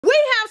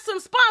some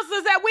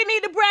sponsors that we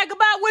need to brag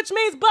about, which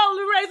means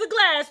boldly raise a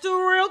glass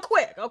to real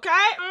quick, okay?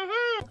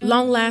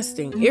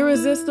 Long-lasting,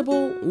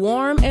 irresistible,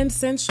 warm, and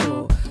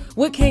sensual.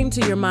 What came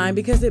to your mind?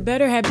 Because it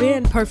better have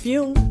been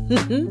perfume.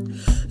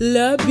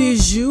 Le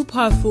Bijoux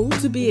Parfum,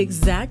 to be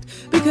exact,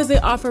 because they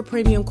offer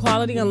premium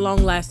quality and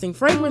long-lasting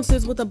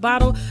fragrances with a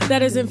bottle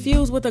that is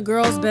infused with a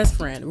girl's best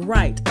friend.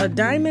 Right, a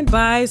diamond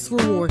by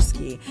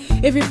Swarovski.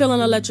 If you're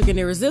feeling electric and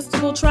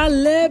irresistible, try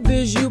Le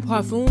Bijoux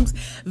Parfum's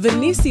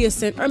Venezia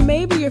scent, or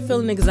maybe you're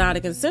feeling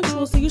exotic and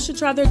sensual, so you should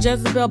try their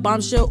Jezebel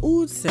Bombshell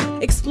Oud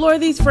scent. Explore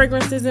these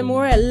fragrances and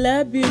more at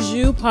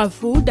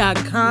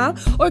lebijousparfum.com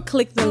or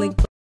click the link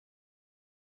below.